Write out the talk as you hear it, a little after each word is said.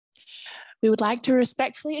We would like to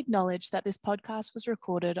respectfully acknowledge that this podcast was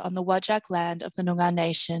recorded on the Whadjuk land of the Noongar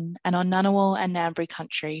Nation and on Ngunnawal and Ngambri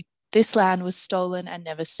country. This land was stolen and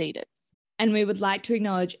never ceded. And we would like to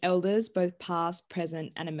acknowledge elders, both past,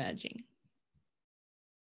 present, and emerging.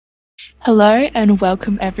 Hello and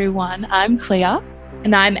welcome everyone. I'm Clea.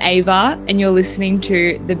 And I'm Ava, and you're listening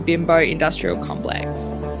to the Bimbo Industrial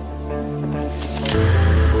Complex.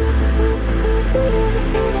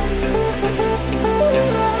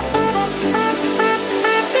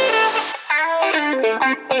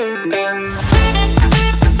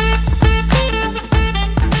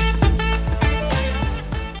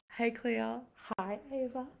 Hey Clea. Hi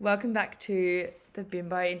Ava. Welcome back to the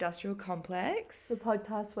Bimbo Industrial Complex. The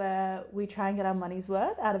podcast where we try and get our money's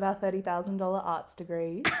worth out of our $30,000 arts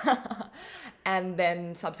degrees. And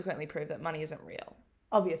then subsequently prove that money isn't real.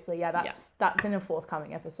 Obviously, that's in a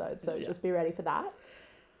forthcoming episode, so just be ready for that.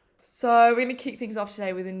 So we're going to kick things off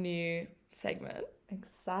today with a new segment.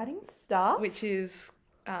 Exciting stuff. Which is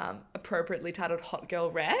appropriately titled Hot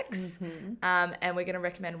Girl Rex. Mm-hmm. And we're going to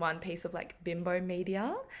recommend one piece of like bimbo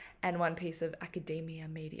media and one piece of academia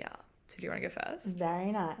media. So do you want to go first?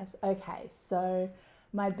 Very nice. Okay, so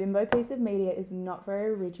my bimbo piece of media is not very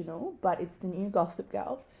original, but it's the new Gossip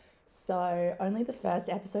Girl. So only the first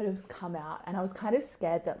episode has come out, and I was kind of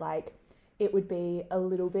scared that like it would be a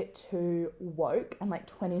little bit too woke and like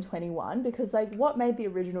 2021, because like what made the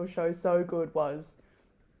original show so good was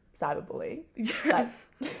cyberbullying, like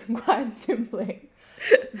quite simply.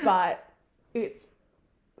 But it's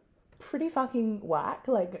pretty fucking whack.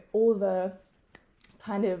 Like all the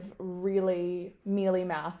kind of really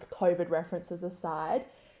mealy-mouthed COVID references aside,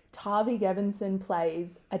 Tavi Gevinson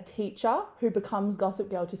plays a teacher who becomes Gossip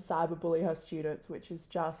Girl to cyberbully her students, which is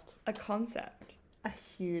just a concept. A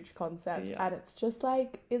huge concept. Yeah. And it's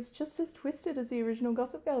just as twisted as the original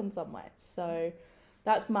Gossip Girl in some ways. So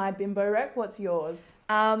that's my bimbo rec. What's yours?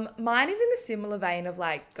 Mine is in a similar vein of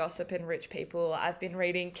like gossip and rich people. I've been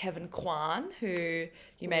reading Kevin Kwan, who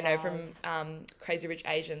you may know from Crazy Rich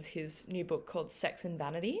Asians, his new book called Sex and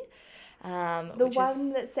Vanity. The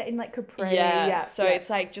one that's set in like Capri. So it's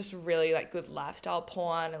like just really like good lifestyle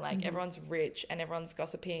porn, and like everyone's rich and everyone's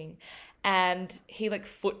gossiping. And he like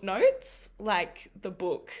footnotes like the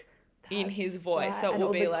book in his voice, right. so it and will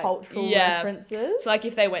all be the like cultural references. So like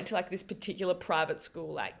if they went to like this particular private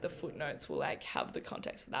school, like the footnotes will like have the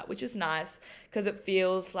context of that, which is nice because it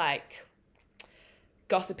feels like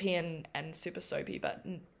gossipy and super soapy, but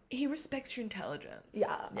he respects your intelligence.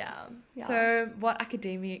 Yeah. So what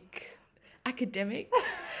academic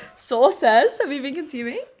sources have you been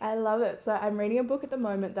consuming? I love it. So I'm reading a book at the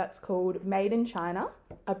moment that's called Made in China,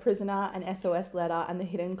 A Prisoner, an SOS Letter, and the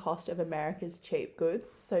Hidden Cost of America's Cheap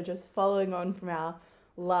Goods. So just following on from our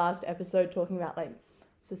last episode talking about like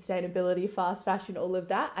sustainability, fast fashion, all of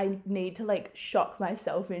that, I need to like shock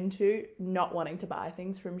myself into not wanting to buy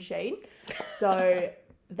things from Shein. So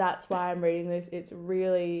that's why I'm reading this. It's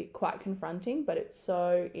really quite confronting, but it's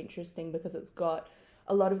so interesting because it's got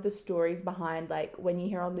a lot of the stories behind, like when you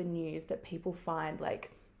hear on the news that people find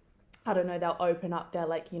like, I don't know, they'll open up their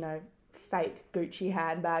like, you know, fake Gucci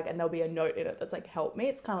handbag and there'll be a note in it that's like, help me.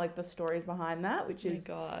 It's kind of like the stories behind that, which is...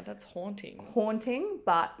 Oh my God, that's haunting. Haunting,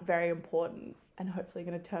 but very important and hopefully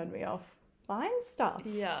going to turn me off buying stuff.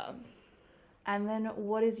 Yeah. And then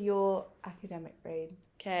what is your academic read?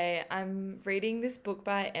 Okay, I'm reading this book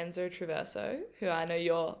by Enzo Traverso, who I know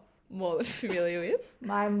you're more than familiar with.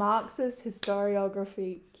 My Marxist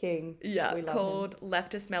historiography king. Yeah, called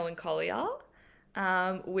Leftist Melancholia,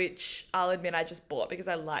 which I'll admit I just bought because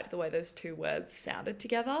I liked the way those two words sounded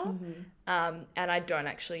together. And I don't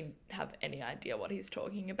actually have any idea what he's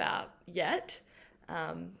talking about yet,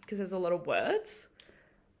 because there's a lot of words.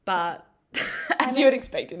 But as you would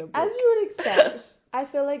expect in a book. As you would expect. I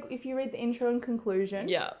feel like if you read the intro and conclusion,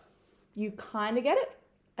 you kind of get it.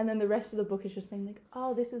 And then the rest of the book is just being like,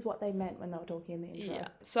 oh, this is what they meant when they were talking in the intro. Yeah.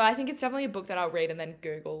 So I think it's definitely a book that I'll read and then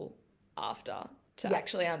Google after to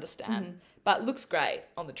actually understand. But looks great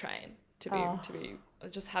on the train to be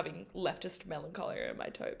just having leftist melancholia in my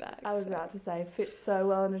tote bag. I was about to say, fits so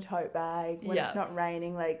well in a tote bag when it's not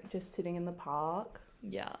raining, like just sitting in the park.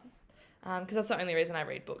 Yeah. Because that's the only reason I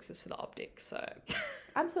read books is for the optics, so...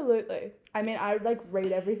 Absolutely. I mean, I like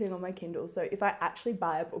read everything on my Kindle, so if I actually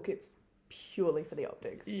buy a book, it's purely for the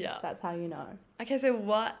optics. Yeah. That's how you know. Okay, so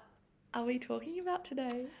what are we talking about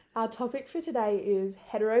today? Our topic for today is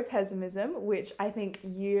heteropessimism, which I think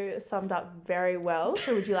you summed up very well.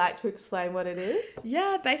 So would you like to explain what it is?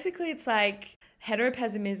 Yeah, basically it's like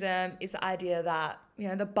heteropessimism is the idea that, you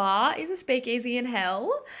know, the bar is a speakeasy in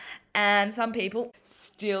hell and some people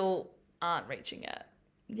still aren't reaching it.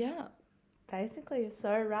 Yeah. Basically, you're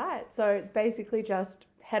so right. So it's basically just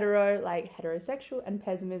heterosexual, and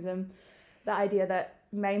pessimism, the idea that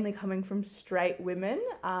mainly coming from straight women,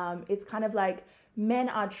 it's kind of like men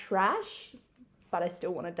are trash, but I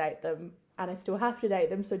still want to date them and I still have to date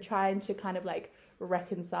them. So trying to kind of like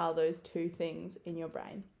reconcile those two things in your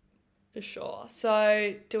brain. For sure.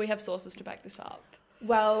 So do we have sources to back this up?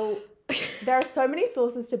 Well, there are so many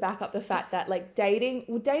sources to back up the fact that like dating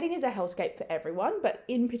is a hellscape for everyone, but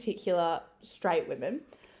in particular straight women.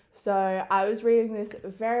 So I was reading this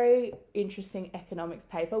very interesting economics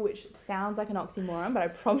paper, which sounds like an oxymoron, but I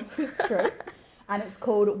promise it's true. And it's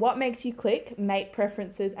called What Makes You Click, Mate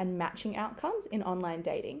Preferences and Matching Outcomes in Online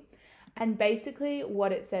Dating. And basically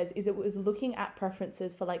what it says is it was looking at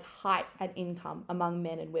preferences for like height and income among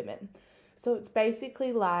men and women. So it's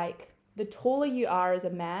basically like the taller you are as a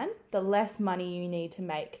man, the less money you need to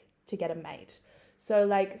make to get a mate. So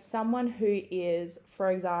like someone who is,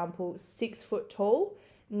 for example, 6 foot tall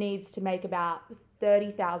needs to make about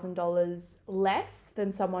 $30,000 less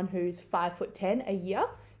than someone who's 5'10" a year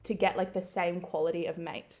to get like the same quality of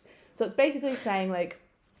mate. So it's basically saying like,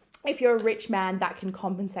 if you're a rich man, that can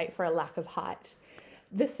compensate for a lack of height.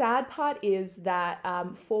 The sad part is that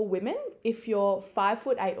for women, if you're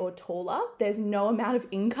 5'8" or taller, there's no amount of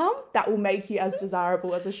income that will make you as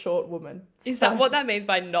desirable as a short woman. Is that what that means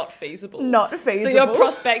by not feasible? Not feasible. So your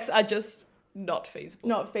prospects are just not feasible.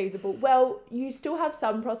 Not feasible. Well, you still have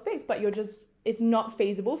some prospects, but it's not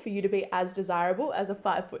feasible for you to be as desirable as a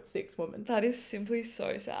 5'6" woman. That is simply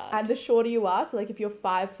so sad. And the shorter you are, so like if you're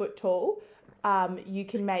 5 foot tall, you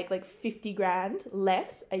can make like 50 grand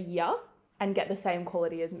less a year and get the same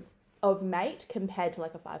quality of mate compared to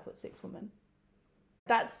like a 5'6" woman.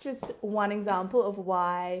 That's just one example of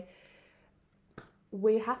why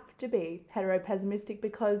we have to be heteropessimistic,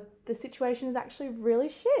 because the situation is actually really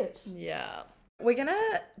shit. Yeah. We're going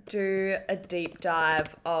to do a deep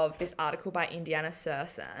dive of this article by Indiana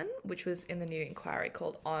Serson, which was in the New Inquiry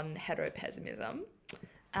called On Heteropessimism.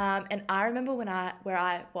 And I remember where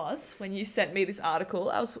I was when you sent me this article.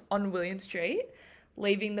 I was on William Street,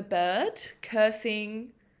 leaving the Bird,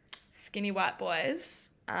 cursing skinny white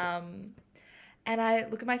boys. And I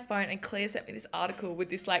look at my phone and Claire sent me this article with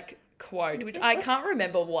this like quote, which I can't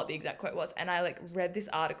remember what the exact quote was. And I like read this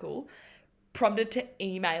article, prompted to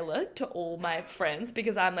email it to all my friends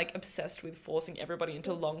because I'm like obsessed with forcing everybody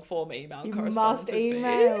into long form email correspondence with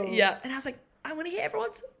email. me. Yeah. And I was like, I want to hear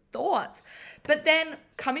everyone's thoughts. But then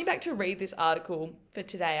coming back to read this article for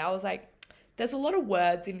today, I was like, there's a lot of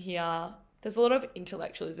words in here. There's a lot of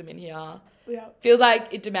intellectualism in here. Yeah. Feel like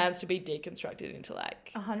it demands to be deconstructed into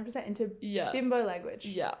like 100% into bimbo language.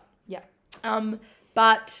 Yeah. Yeah.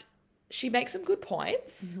 But she makes some good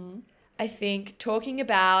points. Mm-hmm. I think talking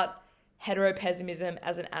about heteropessimism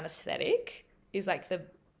as an anesthetic is like the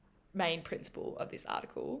main principle of this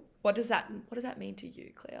article. What does that mean to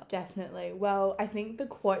you, Claire? Definitely. Well, I think the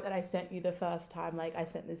quote that I sent you the first time, like I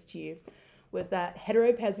sent this to you, was that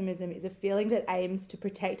heteropessimism is a feeling that aims to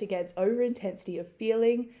protect against over-intensity of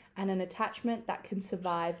feeling and an attachment that can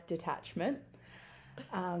survive detachment.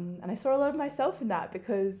 And I saw a lot of myself in that,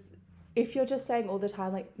 because if you're just saying all the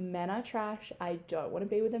time, like, men are trash, I don't want to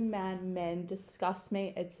be with a man, men disgust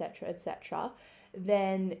me, etc., etc.,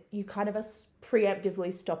 then you kind of are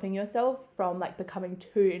preemptively stopping yourself from like becoming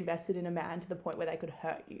too invested in a man to the point where they could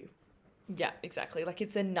hurt you. Yeah, exactly. Like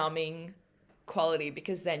it's a numbing quality,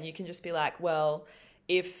 because then you can just be like, well,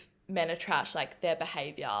 if men are trash, like their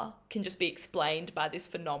behavior can just be explained by this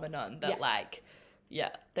phenomenon that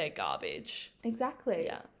they're garbage. Exactly.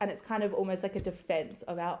 Yeah. And it's kind of almost like a defense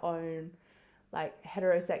of our own like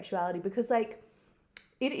heterosexuality, because like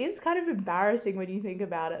it is kind of embarrassing when you think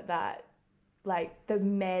about it that like the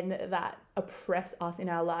men that oppress us in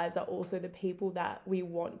our lives are also the people that we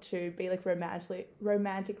want to be like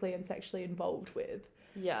romantically and sexually involved with.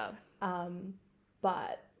 Yeah.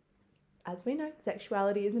 But as we know,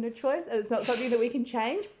 sexuality isn't a choice and it's not something that we can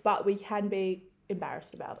change, but we can be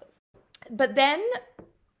embarrassed about it. But then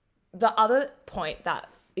the other point that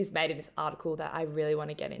is made in this article that I really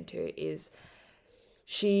want to get into is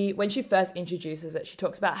when she first introduces it, she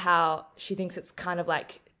talks about how she thinks it's kind of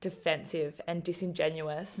like defensive and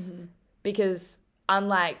disingenuous, because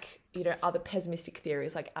unlike, other pessimistic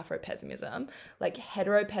theories like Afropessimism, like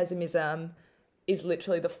heteropessimism is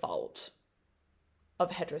literally the fault of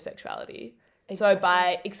heterosexuality. Exactly. So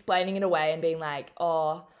by explaining it away and being like,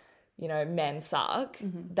 men suck,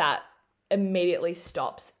 that immediately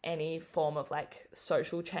stops any form of like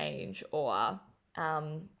social change or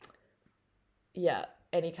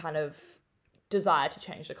any kind of desire to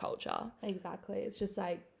change the culture. Exactly. It's just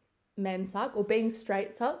like men suck, or being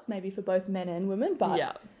straight sucks, maybe for both men and women,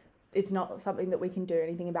 but it's not something that we can do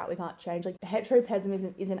anything about, we can't change. Like,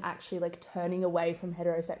 heteropessimism isn't actually like turning away from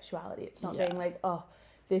heterosexuality. It's not being like, oh,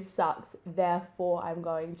 this sucks, therefore I'm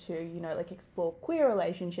going to, you know, like explore queer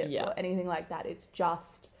relationships or anything like that. It's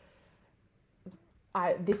just,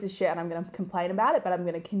 this is shit and I'm going to complain about it, but I'm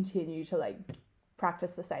going to continue to like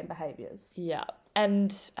practice the same behaviors. Yeah.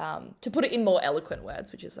 And to put it in more eloquent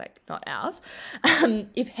words, which is like not ours,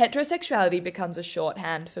 if heterosexuality becomes a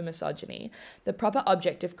shorthand for misogyny, the proper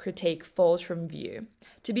object of critique falls from view.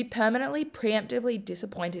 To be permanently, preemptively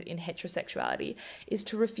disappointed in heterosexuality is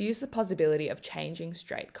to refuse the possibility of changing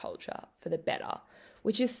straight culture for the better,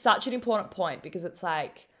 which is such an important point, because it's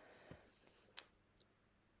like,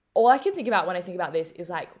 all I can think about when I think about this is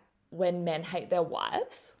like when men hate their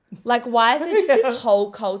wives. Like, why is there just this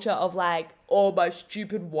whole culture of like, oh, my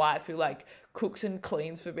stupid wife who like cooks and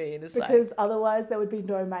cleans for me, and is because otherwise there would be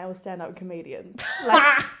no male stand-up comedians.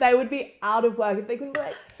 Like, they would be out of work if they couldn't be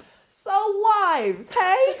like, so wives,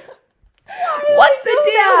 hey, what's the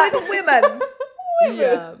deal with women?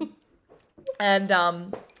 Yeah. And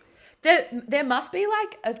there must be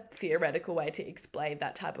like a theoretical way to explain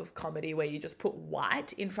that type of comedy where you just put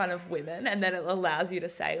white in front of women and then it allows you to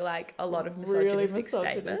say like a lot of misogynistic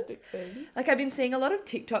statements. Things. Like, I've been seeing a lot of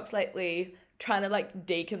TikToks lately trying to like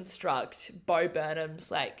deconstruct Bo Burnham's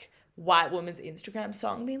like white woman's Instagram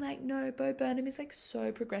song, being like, no, Bo Burnham is like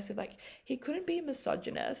so progressive, like he couldn't be a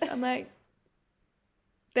misogynist. I'm like,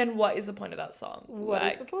 then what is the point of that song? What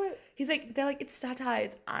like, is the point? He's like, they're like, it's satire,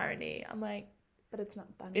 it's irony. I'm like, but it's not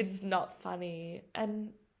funny. it's not funny,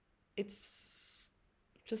 and it's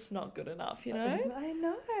just not good enough, you know? I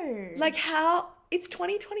know. Like, how? It's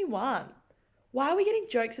 2021. Why are we getting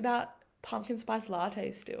jokes about pumpkin spice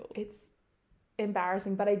lattes still? It's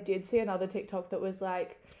embarrassing, but I did see another TikTok that was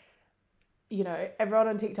like, you know, everyone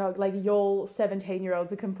on TikTok, like, your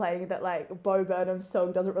 17-year-olds are complaining that like Bo Burnham's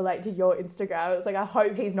song doesn't relate to your Instagram. It's like, I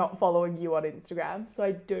hope he's not following you on Instagram. So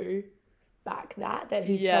I do back that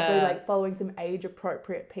he's probably like following some age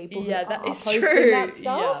appropriate people who that are is posting true. that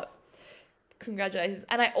stuff. Yeah. Congratulations.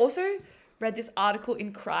 And I also read this article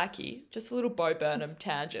in Crikey, just a little Bo Burnham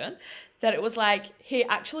tangent, that it was like he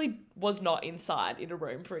actually was not inside in a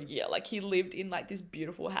room for a year. Like, he lived in like this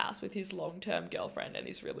beautiful house with his long-term girlfriend and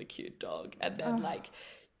his really cute dog, and then like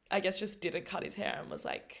I guess just didn't cut his hair and was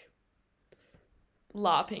like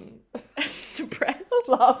laughing as depressed.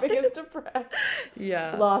 Laughing as depressed.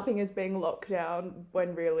 Yeah. Laughing as being locked down,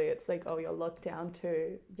 when really it's like, oh, you're locked down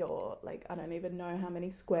to your, like, I don't even know how many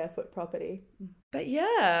square foot property. But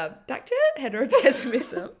yeah, back to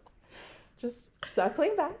heteropessimism. Just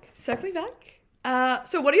circling back. So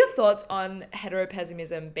what are your thoughts on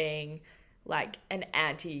heteropessimism being like an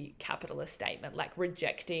anti-capitalist statement, like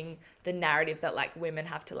rejecting the narrative that like women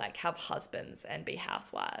have to like have husbands and be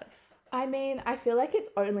housewives? I mean, I feel like it's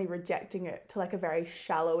only rejecting it to like a very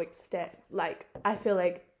shallow extent. Like, I feel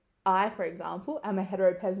like I, for example, am a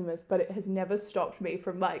heteropessimist, but it has never stopped me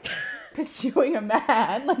from like pursuing a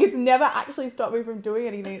man. Like, it's never actually stopped me from doing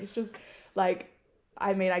anything. It's just like,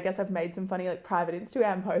 I mean, I guess I've made some funny like private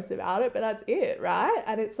Instagram posts about it, but that's it, right?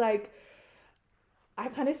 And it's like, I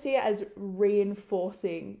kind of see it as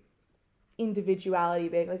reinforcing individuality,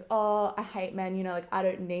 being like, oh, I hate men, you know, like I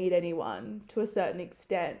don't need anyone to a certain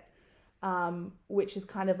extent. Which is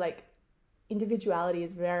kind of like, individuality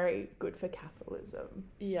is very good for capitalism.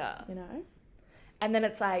 Yeah. You know? And then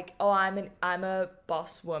it's like, oh, I'm a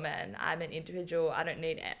boss woman. I'm an individual. I don't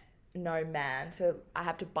need no man. So I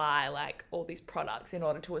have to buy like all these products in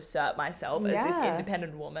order to assert myself as this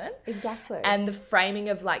independent woman. Exactly. And the framing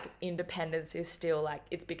of like independence is still like,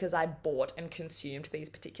 it's because I bought and consumed these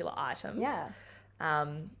particular items. Yeah.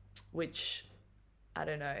 Which, I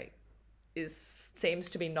don't know, seems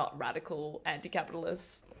to be not radical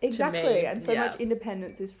anti-capitalist. Exactly. To me. And so much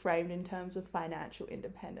independence is framed in terms of financial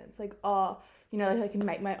independence. Like, oh, you know, like I can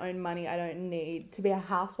make my own money. I don't need to be a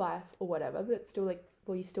housewife or whatever. But it's still like,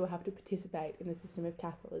 well, you still have to participate in the system of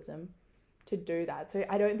capitalism to do that. So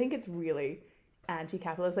I don't think it's really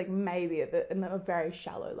anti-capitalist. Like, maybe at a very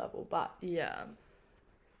shallow level, but yeah,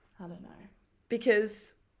 I don't know.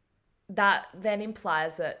 Because that then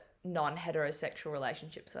implies that non-heterosexual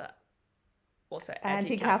relationships are also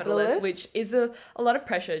anti-capitalist, which is a lot of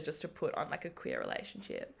pressure just to put on like a queer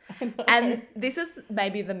relationship. And this is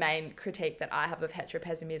maybe the main critique that I have of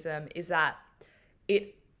heteropessimism, is that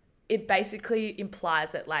it basically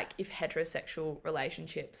implies that like if heterosexual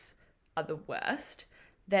relationships are the worst,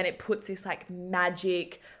 then it puts this like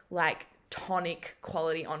magic, like tonic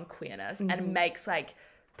quality on queerness, and makes like,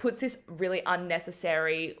 puts this really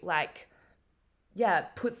unnecessary like,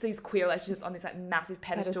 puts these queer relationships on this like massive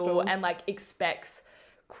pedestal and like expects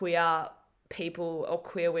queer people or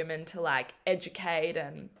queer women to like educate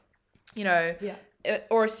and, you know,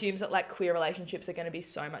 or assumes that like queer relationships are going to be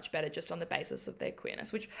so much better just on the basis of their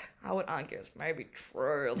queerness, which I would argue is maybe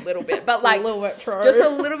true a little bit, but like a little bit true. Just a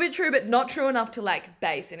little bit true, but not true enough to like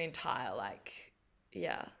base an entire like,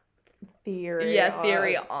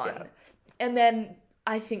 theory on. And then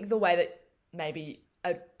I think the way that maybe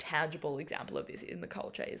a tangible example of this in the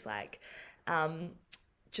culture is like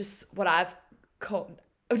just what I've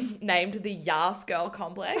named the Yas girl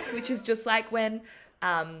complex, which is just like when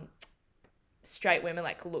straight women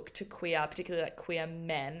like look to queer, particularly like queer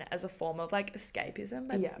men, as a form of like escapism,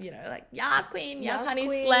 but you know, like Yas queen, Yas honey,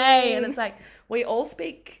 queen. Slay, and it's like we all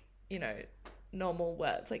speak, you know, normal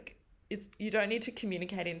words. Like you don't need to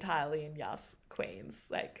communicate entirely in Yas queens,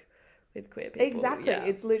 like with queer people. Exactly.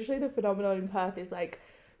 It's literally the phenomenon in Perth is like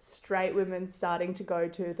straight women starting to go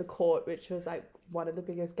to the Court, which was like one of the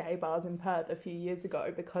biggest gay bars in Perth a few years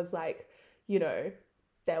ago, because like, you know,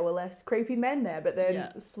 there were less creepy men there, but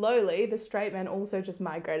then slowly the straight men also just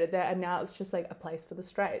migrated there, and now it's just like a place for the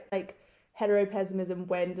straights. Like heteropessimism,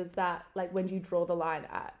 when do you draw the line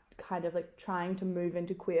at kind of like trying to move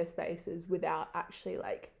into queer spaces without actually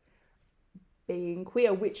like being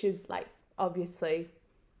queer, which is like obviously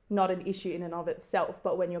not an issue in and of itself,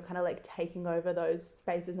 but when you're kind of like taking over those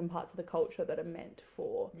spaces and parts of the culture that are meant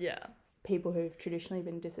for people who've traditionally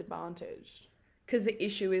been disadvantaged. Because the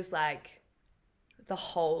issue is like the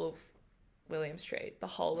whole of William Street, the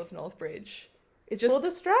whole of Northbridge. It's just for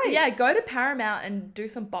the straights. Yeah, go to Paramount and do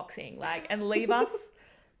some boxing, like, and leave us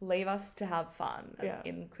to have fun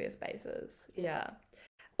in queer spaces. Yeah.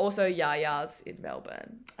 Also, Yayas in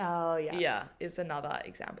Melbourne. Oh, yeah. Yeah, is another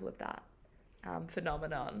example of that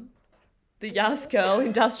phenomenon. The Yas Girl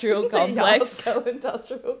Industrial Complex. The Yas Girl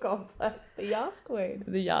Industrial Complex. The Yas Queen.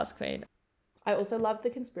 The Yas Queen. I also love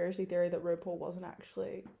the conspiracy theory that RuPaul wasn't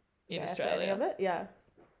actually in Australia. Of it. Yeah.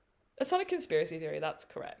 It's not a conspiracy theory, that's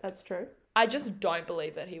correct. That's true. I just don't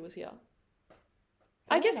believe that he was here.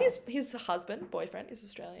 I guess his boyfriend is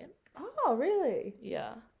Australian. Oh, really?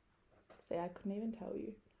 Yeah. See, I couldn't even tell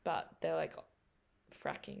you. But they're like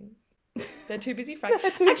fracking. They're too busy fracking.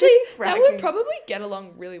 That would probably get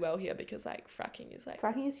along really well here, because like fracking is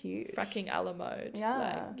huge. Fracking a la mode. Yeah.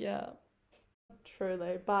 Like, yeah.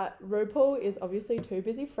 Truly. But RuPaul is obviously too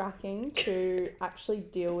busy fracking to actually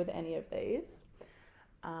deal with any of these.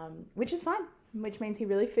 Which is fine. Which means he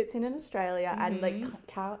really fits in Australia. And like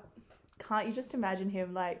can't you just imagine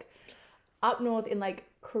him like up north in like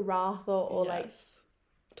Karratha or like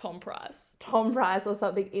Tom Price or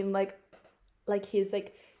something, in like his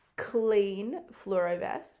like clean fluoro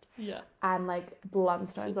vest and like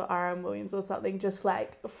Blundstones or R.M. Williams or something, just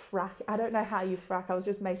like frack. I don't know how you frack. I was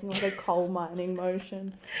just making like a coal mining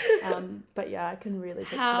motion. But yeah, I can really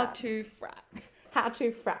picture how that. How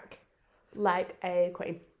to frack like a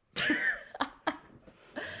queen.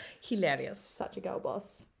 Hilarious. Such a girl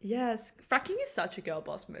boss. Yes, fracking is such a girl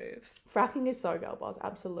boss move. Fracking is so girl boss,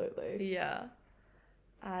 absolutely. Yeah.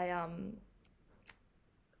 I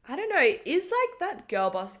don't know, is like that girl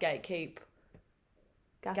boss gatekeep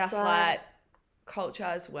gaslight culture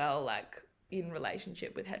as well, like in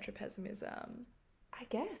relationship with heteropessimism? I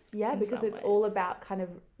guess, yeah, because it's all about kind of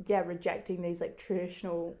rejecting these like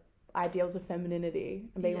traditional ideals of femininity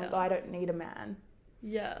and being like, oh, I don't need a man.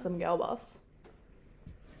 Yeah. Some girl boss.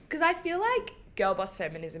 Because I feel like girl boss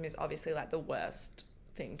feminism is obviously like the worst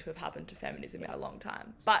thing to have happened to feminism in a long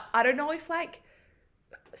time. But I don't know if like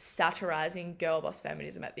satirizing girl boss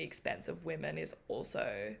feminism at the expense of women is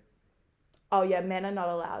also... Oh yeah, men are not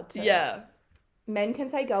allowed to. Yeah. Men can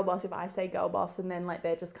say girl boss if I say girl boss, and then like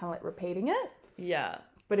they're just kind of like repeating it. Yeah.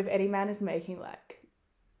 But if any man is making like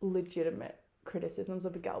legitimate criticisms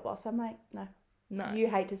of a girl boss, I'm like, no. You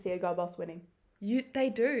hate to see a girl boss winning. They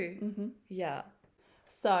do. Mm-hmm. Yeah.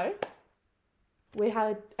 So we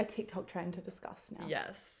have a TikTok trend to discuss now.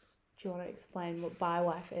 Yes. Do you want to explain what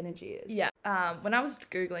bi-wife energy is? Yeah. When I was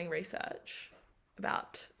Googling the research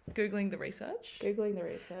about researching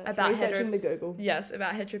the Google. Yes,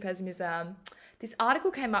 about heteropessimism. This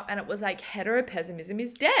article came up and it was like, heteropessimism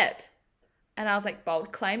is dead. And I was like,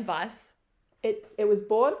 bold claim, Vice. It was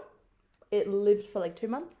born, it lived for like 2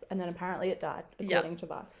 months, and then apparently it died, according to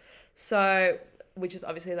Vice. So, which is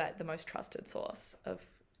obviously like the most trusted source of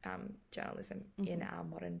journalism in our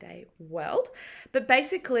modern day world. But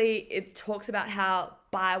basically it talks about how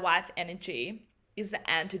bi-wife energy is the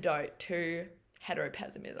antidote to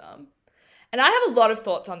heteropessimism. And I have a lot of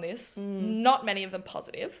thoughts on this, not many of them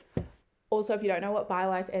positive. Also, if you don't know what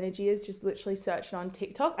bi-wife energy is, just literally search it on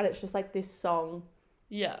TikTok, and it's just like this song.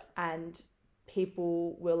 Yeah. And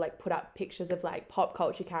people will like put up pictures of like pop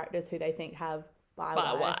culture characters who they think have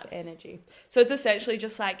bi-wife energy. So it's essentially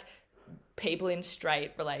just like people in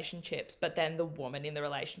straight relationships, but then the woman in the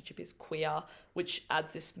relationship is queer, which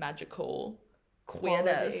adds this magical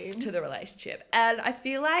queerness Quality to the relationship. And I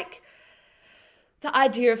feel like the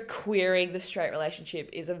idea of queering the straight relationship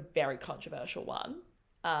is a very controversial one.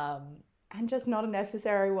 And just not a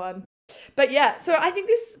necessary one. But yeah, so I think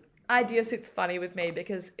this idea sits funny with me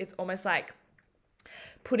because it's almost like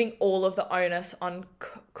putting all of the onus on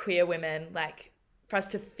queer women, like for us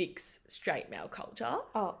to fix straight male culture.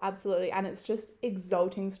 Oh, absolutely. And it's just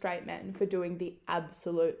exalting straight men for doing the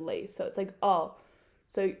absolute least. So it's like, oh,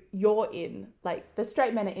 so you're in, like, the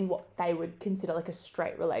straight men are in what they would consider like a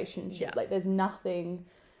straight relationship. Yeah. Like, there's nothing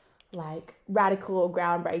like radical or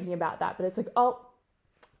groundbreaking about that. But it's like, oh,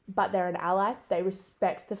 but they're an ally. They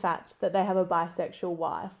respect the fact that they have a bisexual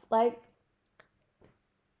wife. Like,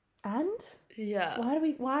 and Yeah.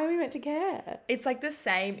 why are we meant to care? It's like the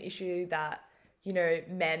same issue that, you know,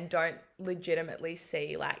 men don't legitimately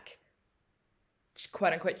see like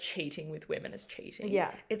quote unquote cheating with women as cheating.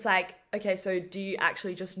 Yeah. It's like, okay, so do you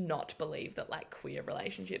actually just not believe that like queer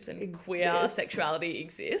relationships and queer sexuality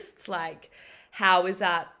exists? Like, how is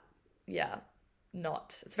that? Yeah,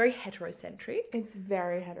 not. It's very heterocentric. It's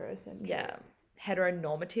very heterocentric. Yeah,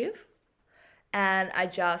 heteronormative. And I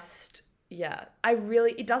just, yeah,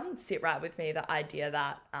 it doesn't sit right with me, the idea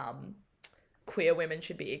that queer women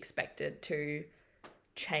should be expected to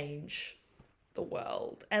change the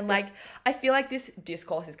world. And like, I feel like this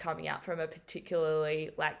discourse is coming out from a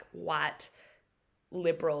particularly like white,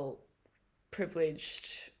 liberal,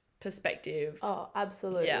 privileged perspective. Oh,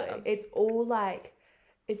 absolutely. Yeah. It's all like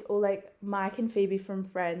Mike and Phoebe from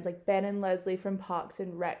Friends, like Ben and Leslie from Parks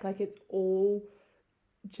and Rec. Like, it's all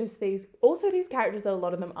just these characters that a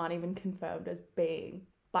lot of them aren't even confirmed as being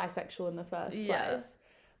bisexual in the first place.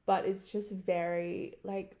 But it's just very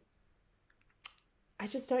like, I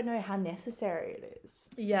just don't know how necessary it is.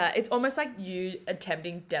 Yeah, it's almost like you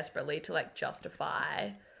attempting desperately to like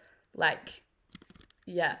justify like,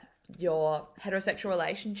 yeah, your heterosexual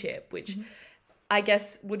relationship, which I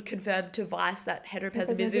guess would confirm to Vice that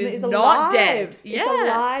heteropessimism is not alive. Dead. It's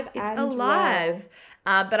alive. It's and alive.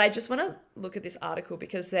 well. But I just want to look at this article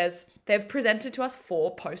because they've presented to us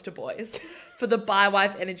 4 poster boys for the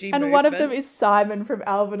bi-wife energy And movement. one of them is Simon from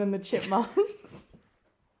Alvin and the Chipmunks.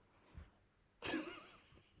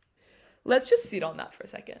 Let's just sit on that for a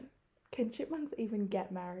second. Can chipmunks even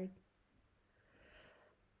get married?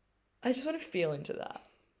 I just want to feel into that.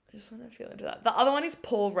 The other one is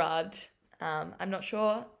Paul Rudd. I'm not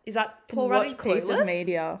sure. Is that Paul Rudd in Piece Clueless? of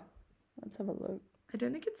media. Let's have a look. I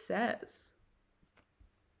don't think it says.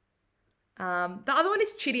 The other one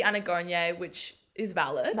is Chidi Anagonye, which is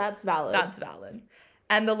valid. That's valid.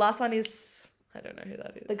 And the last one is, I don't know who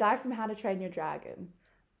that is. The guy from How to Train Your Dragon.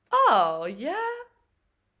 Oh, yeah.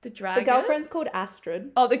 The dragon? The girlfriend's called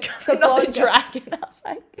Astrid. Oh, the girlfriend, not the dragon. I was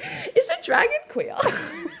like, is the dragon queer?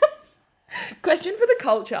 Question for the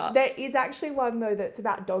culture. There is actually one, though, that's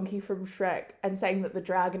about Donkey from Shrek and saying that the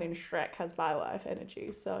dragon in Shrek has bi-wife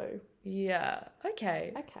energy, so... Yeah,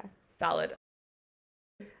 okay. Okay. Valid.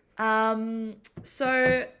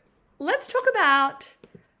 So let's talk about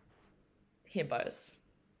himbos.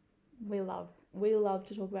 We love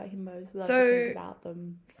to talk about himbos. We love So- to think about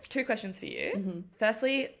them. 2 questions for you.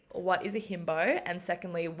 Firstly, what is a himbo? And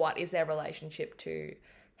secondly, what is their relationship to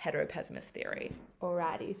heteropessimist theory?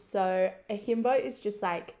 Alrighty, so a himbo is just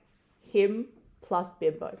like him plus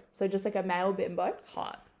bimbo. So just like a male bimbo.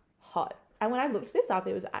 Hot. And when I looked this up,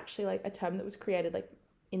 it was actually like a term that was created like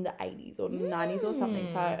in the 80s or 90s or something.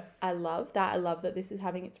 So I love that. I love that this is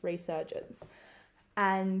having its resurgence.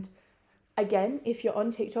 And again, if you're on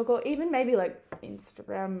TikTok or even maybe like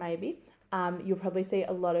Instagram, maybe, you'll probably see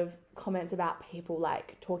a lot of comments about people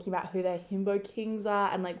like talking about who their himbo kings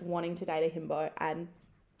are and like wanting to date a himbo. And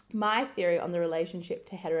my theory on the relationship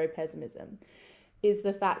to heteropessimism is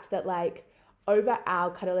the fact that like over our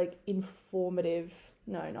kind of like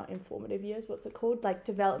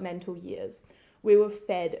developmental years, we were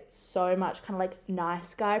fed so much kind of like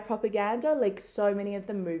nice guy propaganda. Like so many of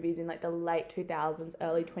the movies in like the late 2000s,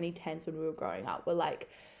 early 2010s when we were growing up were like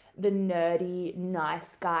the nerdy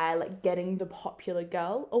nice guy, like getting the popular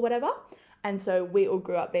girl or whatever. And so we all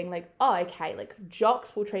grew up being like, oh, okay, like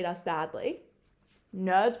jocks will treat us badly,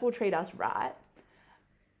 nerds will treat us right.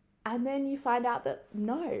 And then you find out that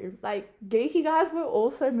no, like geeky guys will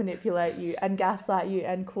also manipulate you and gaslight you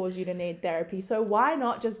and cause you to need therapy. So why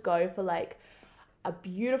not just go for like a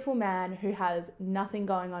beautiful man who has nothing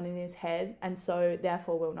going on in his head and so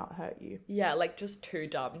therefore will not hurt you? Yeah, like just too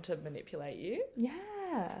dumb to manipulate you.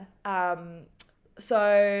 Yeah.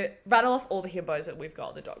 So rattle off all the himbos that we've got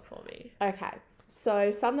on the doc for me. Okay.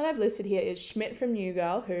 So some that I've listed here is Schmidt from New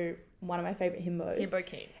Girl, who one of my favourite himbos. Himbo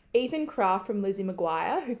King. Ethan Kraft from Lizzie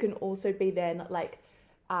McGuire, who can also be then like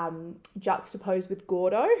juxtaposed with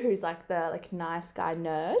Gordo, who's like the like nice guy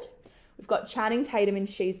nerd. We've got Channing Tatum in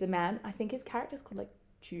She's the Man. I think his character's called like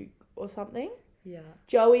Duke or something. Yeah.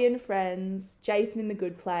 Joey in Friends, Jason in The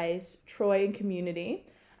Good Place, Troy in Community,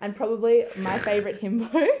 and probably my favourite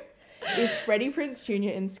himbo is Freddie Prinze Jr.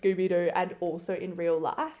 in Scooby-Doo and also in real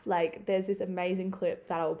life. Like, there's this amazing clip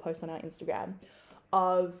that I will post on our Instagram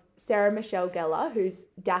of Sarah Michelle Gellar, who's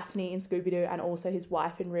Daphne in Scooby-Doo and also his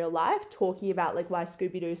wife in real life, talking about like why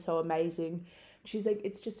Scooby-Doo is so amazing. She's like,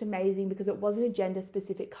 it's just amazing because it wasn't a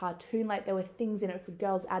gender-specific cartoon. Like, there were things in it for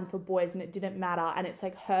girls and for boys and it didn't matter. And it's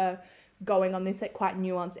like her going on this like quite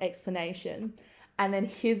nuanced explanation. And then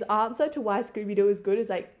his answer to why Scooby-Doo is good is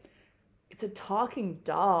like, it's a talking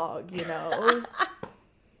dog, you know?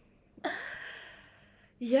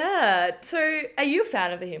 Yeah. So are you a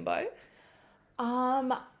fan of the himbo?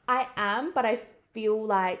 I am, but I feel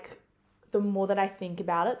like the more that I think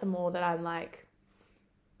about it, the more that I'm like,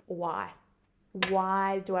 why?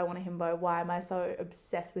 Why do I want a himbo? Why am I so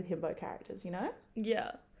obsessed with himbo characters, you know?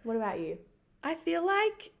 Yeah. What about you? I feel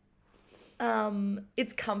like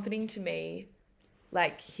it's comforting to me,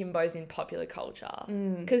 like himbos in popular culture,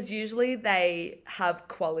 because usually they have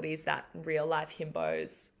qualities that real life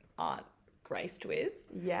himbos aren't graced with.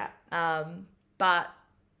 Yeah. But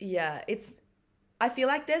yeah, I feel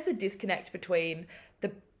like there's a disconnect between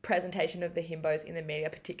the presentation of the himbos in the media,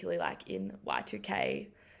 particularly like in Y2K,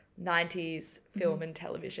 90s film and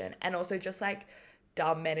television, and also just like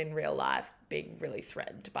dumb men in real life being really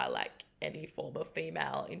threatened by like any form of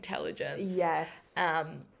female intelligence. Yes.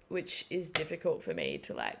 Which is difficult for me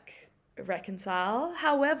to like reconcile.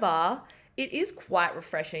 However, it is quite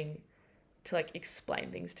refreshing to like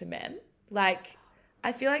explain things to men. Like,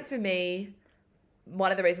 I feel like for me,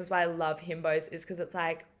 one of the reasons why I love himbos is because it's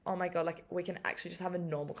like, oh my God, like we can actually just have a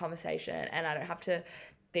normal conversation and I don't have to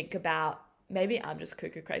think about, maybe I'm just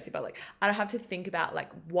cuckoo crazy, but like I don't have to think about like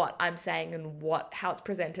what I'm saying and how it's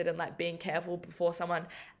presented and like being careful before someone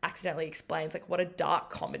accidentally explains like what a dark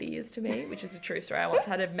comedy is to me, which is a true story. I once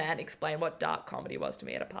had a man explain what dark comedy was to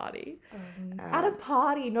me at a party. At a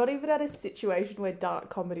party, not even at a situation where dark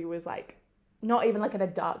comedy was like, not even like at a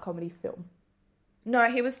dark comedy film. No,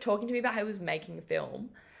 he was talking to me about how he was making a film.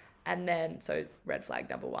 And then, so red flag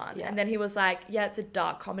number one. Yeah. And then he was like, yeah, it's a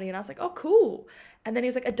dark comedy. And I was like, oh, cool. And then he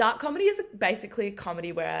was like, a dark comedy is basically a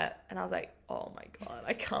comedy where, and I was like, oh my God,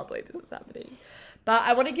 I can't believe this is happening. But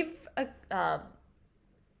I want to give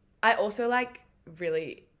I also like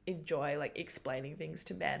really enjoy like explaining things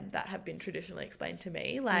to men that have been traditionally explained to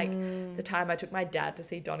me. Like the time I took my dad to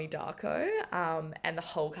see Donnie Darko, and the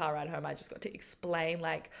whole car ride home I just got to explain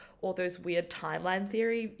like all those weird timeline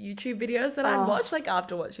theory YouTube videos that I'd watched like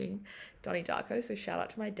after watching Donnie Darko. So shout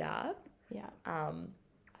out to my dad. Yeah.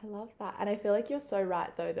 I love that. And I feel like you're so right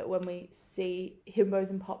though that when we see himbos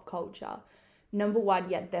in pop culture, number one,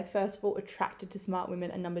 yeah, they're first of all attracted to smart women,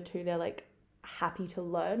 and number two, they're like happy to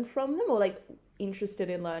learn from them or like interested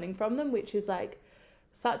in learning from them, which is like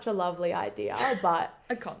such a lovely idea, but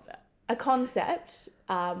a concept,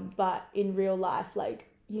 but in real life, like,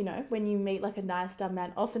 you know, when you meet like a nice dumb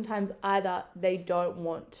man, oftentimes either they don't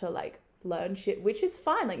want to like learn shit, which is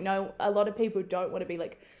fine. Like, no, a lot of people don't want to be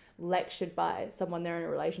like lectured by someone they're in a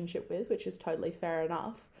relationship with, which is totally fair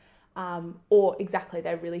enough. Or exactly,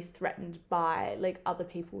 they're really threatened by like other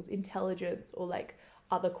people's intelligence or like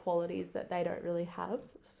other qualities that they don't really have.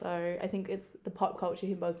 So I think it's the pop culture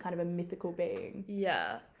himbo is kind of a mythical being.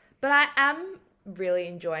 Yeah. But I am really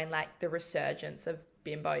enjoying like the resurgence of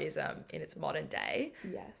bimboism in its modern day.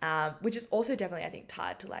 Yes. Which is also definitely, I think,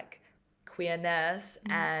 tied to like queerness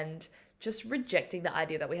and just rejecting the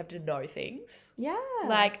idea that we have to know things. Yeah.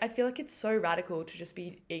 Like, I feel like it's so radical to just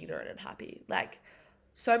be ignorant and happy. Like,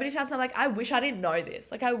 so many times I'm like, I wish I didn't know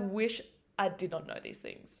this. Like, I wish I did not know these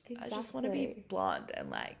things. Exactly. I just want to be blunt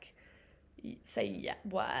and like say yeah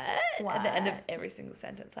what at the end of every single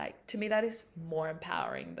sentence. Like, to me that is more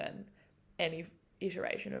empowering than any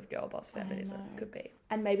iteration of girl boss feminism could be.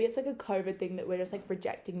 And maybe it's like a COVID thing that we're just like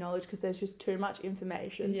rejecting knowledge because there's just too much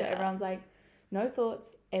information. So everyone's like, no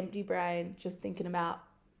thoughts, empty brain, just thinking about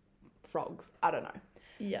frogs. I don't know.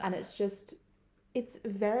 Yeah. And it's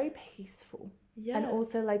very peaceful. Yeah. And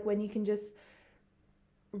also like when you can just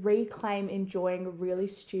reclaim enjoying really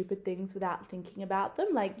stupid things without thinking about them,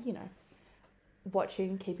 like, you know,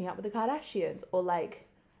 watching Keeping Up with the Kardashians or like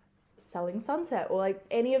Selling Sunset or like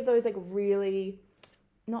any of those like really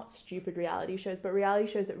not stupid reality shows, but reality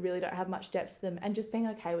shows that really don't have much depth to them, and just being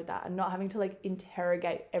okay with that and not having to like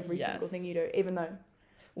interrogate every single thing you do, even though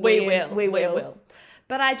We will.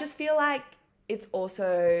 But I just feel like it's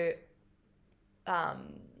also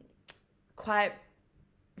quite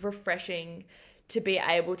refreshing to be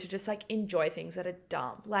able to just like enjoy things that are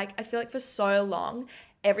dumb. Like I feel like for so long,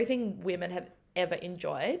 everything women have ever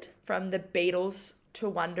enjoyed, from the Beatles to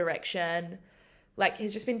One Direction, like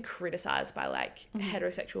has just been criticized by like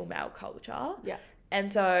heterosexual male culture. Yeah.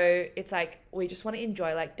 And so it's like we just want to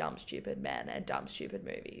enjoy like dumb stupid men and dumb stupid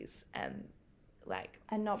movies and like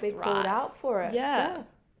and not be thrive. called out for it. Yeah.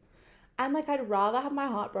 And like I'd rather have my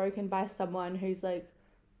heart broken by someone who's like,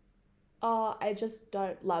 oh, I just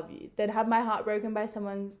don't love you, than have my heart broken by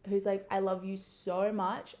someone who's like, I love you so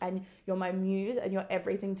much and you're my muse and you're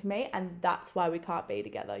everything to me and that's why we can't be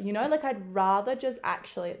together. You know, like I'd rather just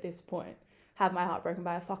actually at this point have my heart broken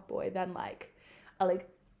by a fuckboy than like a like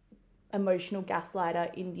emotional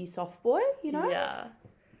gaslighter indie soft boy, you know? Yeah.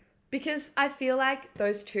 Because I feel like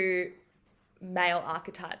those two male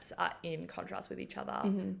archetypes are in contrast with each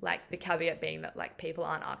other. Like the caveat being that like people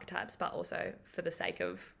aren't archetypes, but also for the sake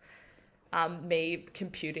of me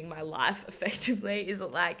computing my life effectively, is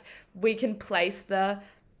that like we can place the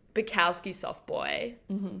Bukowski soft boy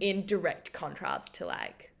in direct contrast to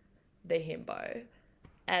like the himbo,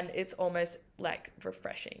 and it's almost like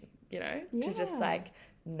refreshing, you know, to just like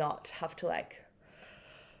not have to like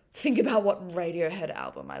think about what Radiohead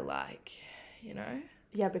album I like, you know.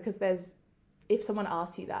 Yeah, because if someone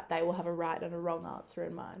asks you that, they will have a right and a wrong answer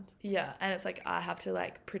in mind. Yeah, and it's like I have to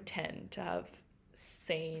like pretend to have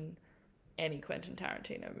seen any Quentin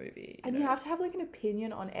Tarantino movie. And you have to have like an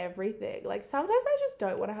opinion on everything. Like sometimes I just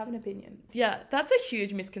don't want to have an opinion. Yeah, that's a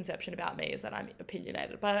huge misconception about me, is that I'm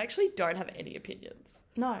opinionated, but I actually don't have any opinions.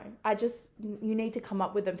 No, you need to come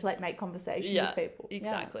up with them to like make conversation with people.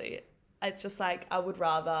 Exactly. Yeah. It's just like I would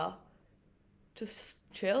rather just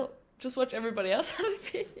chill, just watch everybody else have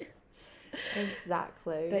opinions.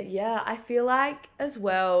 Exactly. But yeah, I feel like as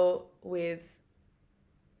well with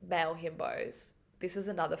male himbos, this is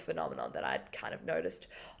another phenomenon that I'd kind of noticed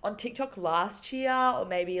on TikTok last year or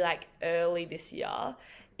maybe like early this year,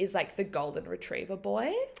 is like the golden retriever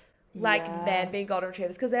boy. Like men being golden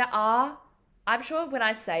retrievers. Because I'm sure when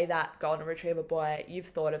I say that golden retriever boy, you've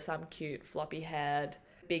thought of some cute floppy haired,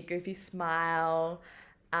 big goofy smile.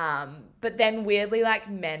 But then weirdly like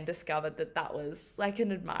men discovered that was like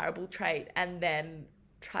an admirable trait and then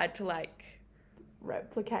tried to like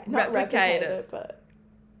replicate it, but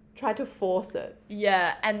tried to force it.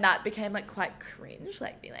 Yeah, and that became like quite cringe,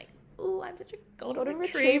 like being like, oh, I'm such a golden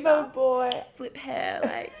retriever boy. Flip hair,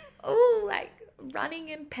 like, oh, like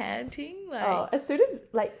running and panting. Like, as soon as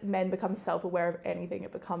like men become self-aware of anything,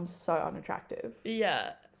 it becomes so unattractive.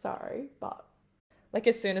 Yeah. Sorry, but like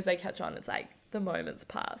as soon as they catch on, it's like the moment's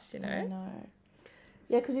passed, you know? I know.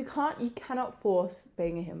 Yeah, because you cannot force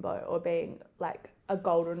being a himbo or being like a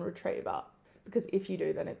golden retriever, because if you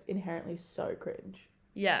do, then it's inherently so cringe.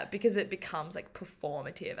 Yeah, because it becomes like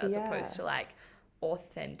performative as opposed to like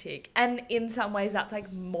authentic. And in some ways that's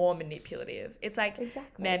like more manipulative. It's like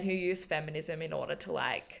men who use feminism in order to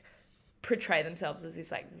like portray themselves as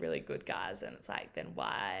these like really good guys, and it's like, then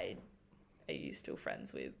why are you still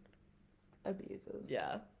friends with abusers?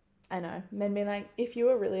 Yeah. I know. Men being like, if you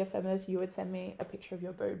were really a feminist, you would send me a picture of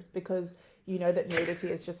your boobs because you know that nudity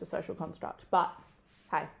is just a social construct. But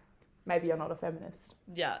hey, maybe you're not a feminist.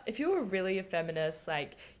 Yeah. If you were really a feminist,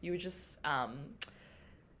 like you would just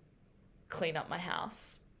clean up my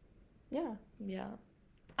house. Yeah. Yeah.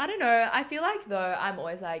 I don't know. I feel like though I'm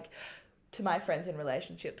always like to my friends in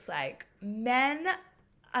relationships, like men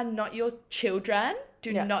are not your children.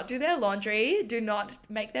 Do not do their laundry. Do not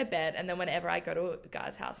make their bed. And then whenever I go to a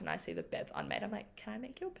guy's house and I see the bed's unmade, I'm like, can I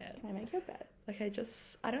make your bed? Can I make your bed? Like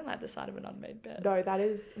I don't like the sight of an unmade bed. No, that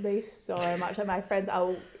is me so much. Like my friends,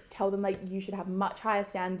 I'll tell them like, you should have much higher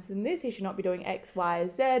standards than this. You should not be doing X, Y,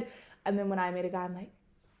 Z. And then when I meet a guy, I'm like,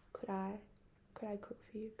 could I cook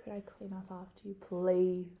for you? Could I clean up after you,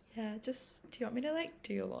 please? Yeah, just, do you want me to like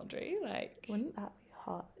do your laundry? Like, wouldn't that be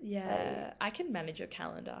hot? Yeah, I can manage your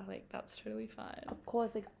calendar. Like, that's totally fine. Of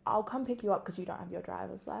course, like I'll come pick you up because you don't have your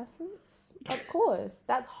driver's license. Of course,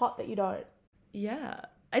 that's hot that you don't. Yeah.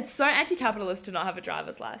 It's so anti-capitalist to not have a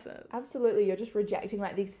driver's license. Absolutely. You're just rejecting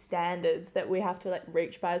like these standards that we have to like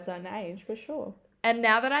reach by a certain age, for sure. And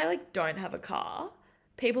now that I like don't have a car,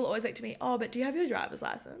 people always like to me, oh, but do you have your driver's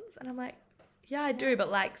license? And I'm like, yeah, I do. But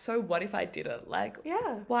like, so what if I didn't? Like,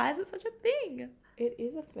 yeah, why is it such a thing? It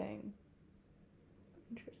is a thing.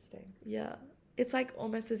 Interesting. Yeah. It's like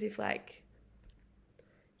almost as if like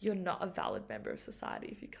you're not a valid member of society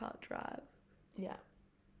if you can't drive. Yeah.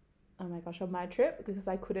 Oh my gosh, on my trip, because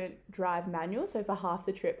I couldn't drive manual, so for half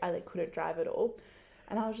the trip I like couldn't drive at all.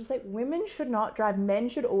 And I was just like, women should not drive. Men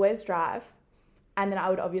should always drive. And then I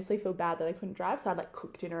would obviously feel bad that I couldn't drive. So I'd like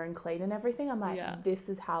cook dinner and clean and everything. I'm like, this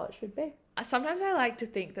is how it should be. Sometimes I like to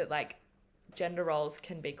think that like gender roles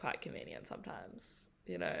can be quite convenient sometimes,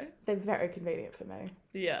 you know? They're very convenient for me.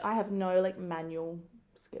 Yeah. I have no like manual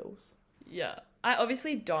skills. Yeah. I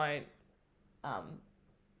obviously don't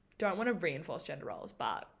want to reinforce gender roles,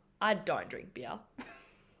 but I don't drink beer.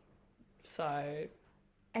 So.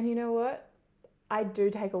 And you know what? I do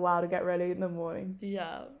take a while to get ready in the morning.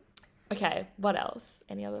 Yeah. Okay, what else?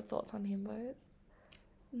 Any other thoughts on himbos?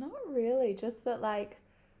 Not really. Just that like,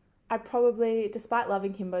 I probably, despite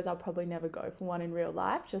loving himbos, I'll probably never go for one in real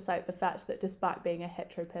life. Just like the fact that despite being a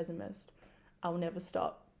heteropessimist, I'll never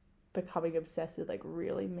stop becoming obsessed with like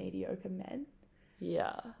really mediocre men.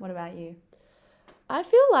 Yeah. What about you? I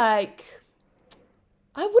feel like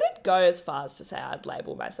I wouldn't go as far as to say I'd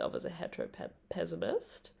label myself as a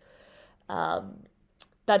heteropessimist.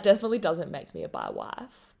 That definitely doesn't make me a bi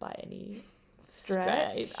wife by any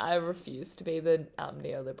stretch. I refuse to be the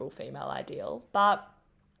neoliberal female ideal. But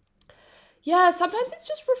yeah, sometimes it's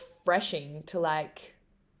just refreshing to like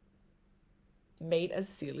meet a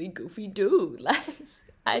silly, goofy dude. Like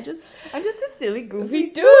I'm just a silly,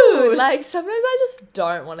 goofy dude. Like sometimes I just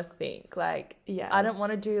don't want to think. Like I don't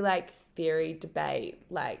want to do like theory debate.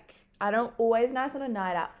 Like It's always nice on a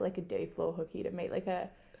night out for like a D floor hooky to meet like a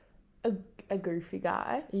goofy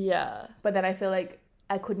guy. Yeah. But then I feel like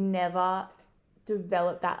I could never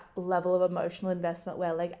develop that level of emotional investment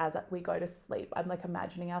where like as we go to sleep, I'm like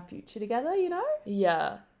imagining our future together, you know?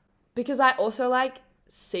 Yeah. Because I also like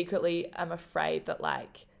secretly am afraid that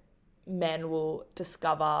like men will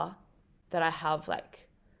discover that I have like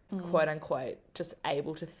quote unquote just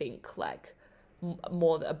able to think like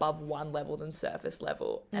more above one level than surface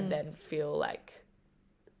level and then feel like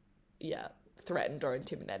threatened or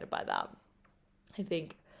intimidated by that. I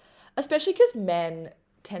think especially because men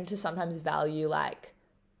tend to sometimes value like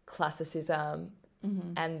classicism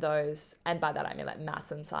and those, and by that I mean like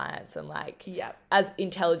maths and science and like as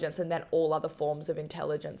intelligence, and then all other forms of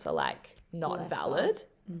intelligence are like not valid.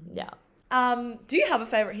 Do you have a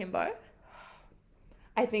favorite himbo?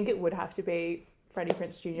 I think it would have to be Freddie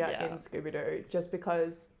Prinze Jr. in Scooby-Doo, just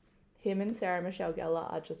because him and Sarah Michelle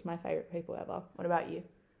Gellar are just my favorite people ever. What about you?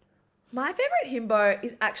 My favorite himbo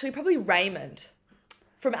is actually probably Raymond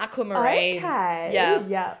from Aquamarine. Okay.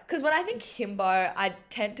 Yeah. Because when I think himbo, I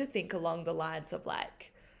tend to think along the lines of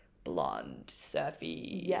like blonde,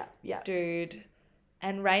 surfy dude.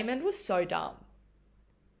 And Raymond was so dumb,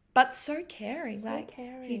 but so caring.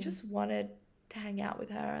 He just wanted to hang out with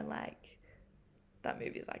her, and like that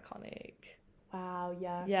movie is iconic. Wow,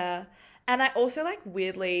 yeah. Yeah. And I also like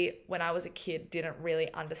weirdly when I was a kid didn't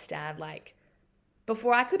really understand like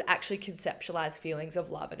before I could actually conceptualize feelings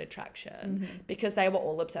of love and attraction because they were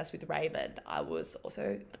all obsessed with Raymond. I was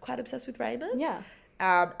also quite obsessed with Raymond. Yeah.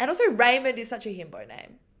 And also Raymond is such a himbo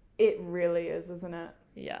name. It really is, isn't it?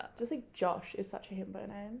 Yeah. Just like Josh is such a himbo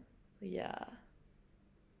name. Yeah.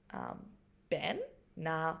 Ben?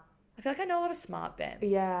 Nah. I feel like I know a lot of smart Bens.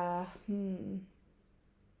 Yeah. I'm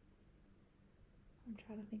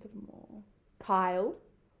trying to think of more. Kyle.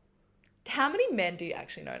 How many men do you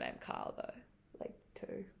actually know named Kyle though? Like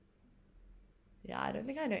 2. Yeah, I don't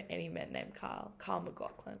think I know any men named Kyle. Kyle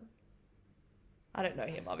McLaughlin. I don't know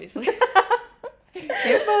him, obviously.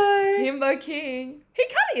 Himbo. Himbo King. He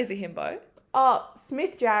kind of is a himbo. Oh,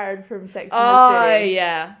 Smith Jared from Sex and the Oh, City.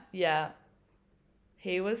 yeah.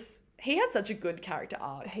 He had such a good character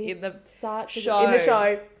arc in the show. In the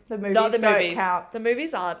show. The movies Not the don't movies. count. The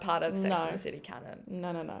movies aren't part of Sex and the City canon.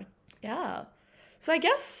 No. Yeah. So I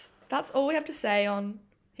guess that's all we have to say on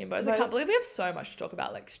himbos. I can't believe we have so much to talk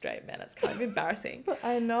about like straight men. It's kind of embarrassing.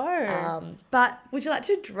 I know. But would you like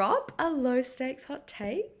to drop a low stakes hot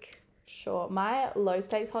take? Sure. My low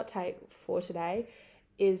stakes hot take for today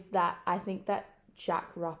is that I think that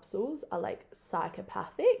Jack Russells are like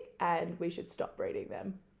psychopathic and we should stop breeding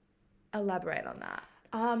them. Elaborate on that.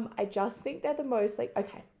 I just think they're the most like,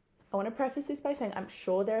 okay, I want to preface this by saying I'm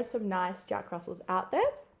sure there are some nice Jack Russells out there.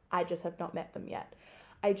 I just have not met them yet.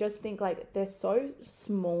 I just think like they're so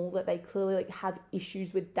small that they clearly like have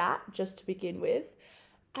issues with that just to begin with.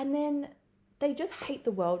 And then they just hate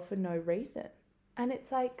the world for no reason. And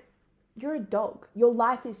it's like, you're a dog. Your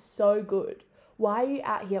life is so good. Why are you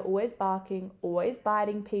out here always barking, always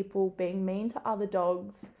biting people, being mean to other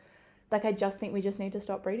dogs? Like, I just think we just need to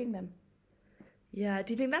stop breeding them. Yeah.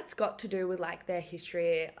 Do you think that's got to do with like their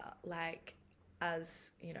history, like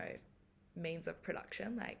as, you know, means of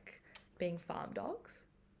production, like being farm dogs?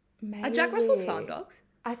 Maybe. Are Jack Russells farm dogs?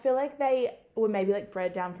 I feel like they were maybe like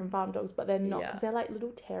bred down from farm dogs, but they're not because they're like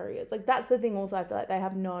little terriers. Like that's the thing also, I feel like they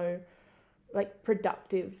have no like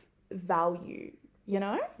productive value, you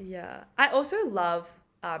know? Yeah. I also love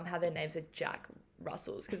how their names are Jack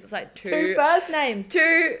Russells because it's like Two first names.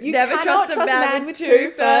 You never trust a man with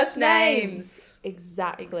two first names.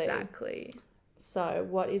 Exactly. So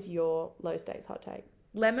what is your low stakes hot take?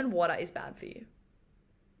 Lemon water is bad for you.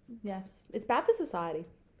 Yes. It's bad for society.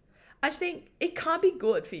 I just think it can't be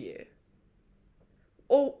good for you.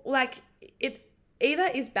 Or like it either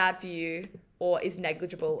is bad for you or is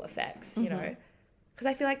negligible effects, you know? Because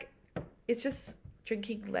I feel like it's just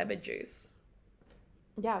drinking lemon juice.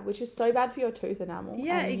 Yeah, which is so bad for your tooth enamel.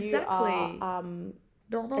 Yeah, and exactly. You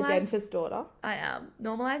are a dentist's daughter. I am.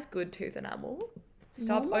 Normalize good tooth enamel.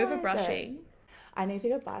 Stop Normalize overbrushing. I need to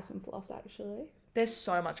go buy some floss actually. There's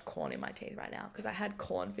so much corn in my teeth right now because I had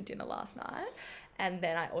corn for dinner last night and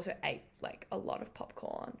then I also ate like a lot of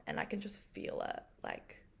popcorn and I can just feel it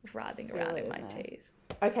like writhing around in my teeth.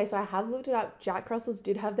 Okay, so I have looked it up. Jack Russells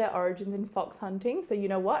did have their origins in fox hunting. So you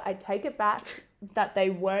know what? I take it back that they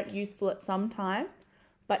weren't useful at some time,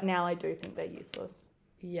 but now I do think they're useless.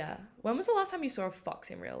 Yeah. When was the last time you saw a fox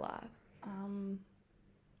in real life?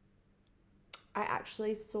 I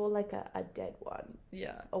actually saw like a dead one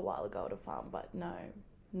a while ago at a farm, but no,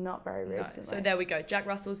 not very recently. So there we go. Jack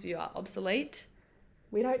Russells, you are obsolete.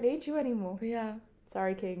 We don't need you anymore. Yeah.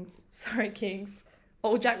 Sorry, Kings.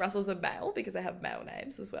 All Jack Russells are male because they have male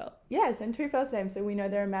names as well. Yes, and two first names, so we know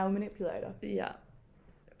they're a male manipulator. Yeah.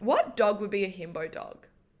 What dog would be a himbo dog?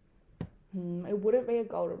 It wouldn't be a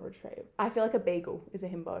golden retriever. I feel like a beagle is a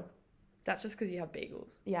himbo. That's just because you have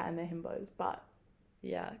beagles. Yeah, and they're himbos, but...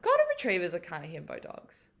 Yeah. Golden retrievers are kind of himbo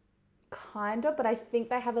dogs. Kind of, but I think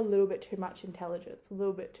they have a little bit too much intelligence, a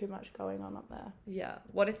little bit too much going on up there. Yeah.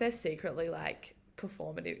 What if they're secretly like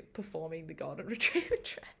performing the golden retriever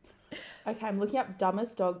trait? Okay, I'm looking up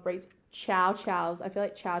dumbest dog breeds. Chow chows. I feel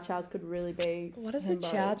like chow chows could really be What does himbos.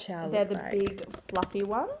 a chow chow They're look the like? big fluffy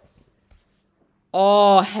ones.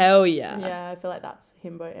 Oh, hell yeah. Yeah, I feel like that's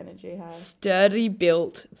himbo energy. Hey? Sturdy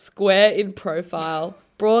built, square in profile,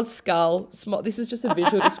 broad skull, small. This is just a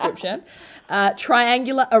visual description.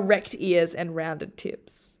 Triangular, erect ears and rounded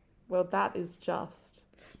tips. Well, that is just...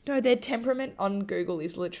 No, their temperament on Google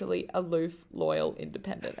is literally aloof, loyal,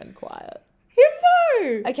 independent and quiet.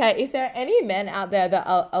 Himbo! Okay, if there are any men out there that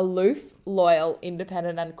are aloof, loyal,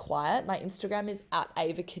 independent and quiet, my Instagram is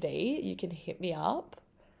 @AvaKadi. You can hit me up.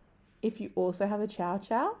 If you also have a chow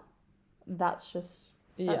chow, that's just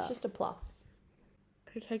a plus.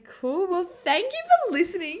 Okay, cool. Well, thank you for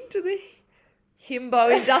listening to the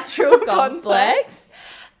Himbo Industrial Complex.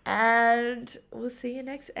 And we'll see you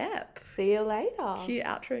next ep. See you later. Cue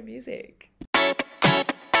outro music.